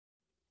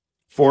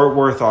Fort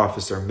Worth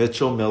officer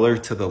Mitchell Miller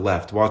to the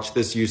left. Watch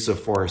this use of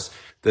force.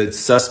 The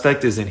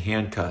suspect is in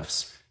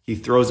handcuffs. He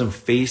throws him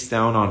face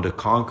down onto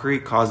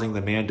concrete, causing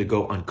the man to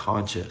go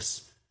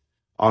unconscious.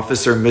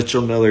 Officer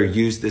Mitchell Miller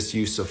used this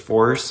use of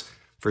force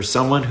for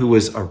someone who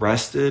was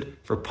arrested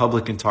for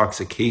public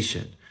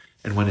intoxication.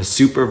 And when his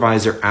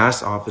supervisor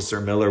asked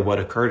Officer Miller what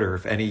occurred or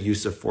if any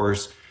use of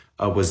force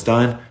was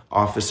done,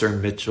 Officer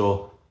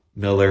Mitchell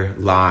Miller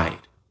lied.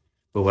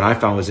 But what I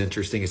found was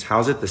interesting is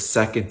how's it the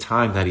second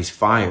time that he's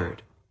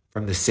fired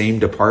from the same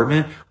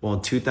department? Well,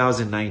 in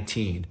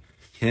 2019,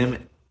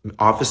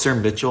 Officer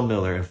Mitchell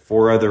Miller and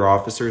 4 other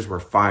officers were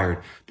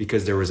fired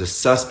because there was a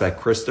suspect,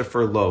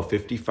 Christopher Lowe,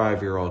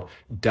 55-year-old,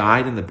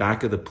 died in the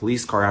back of the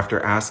police car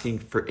after asking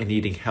for and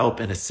needing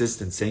help and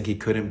assistance, saying he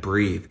couldn't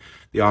breathe.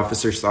 The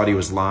officers thought he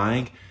was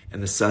lying,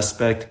 and the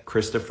suspect,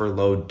 Christopher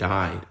Lowe,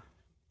 died.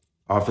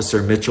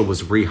 Officer Mitchell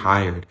was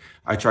rehired.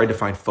 I tried to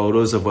find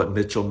photos of what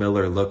Mitchell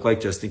Miller looked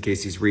like just in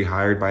case he's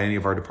rehired by any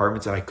of our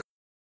departments, and I couldn't.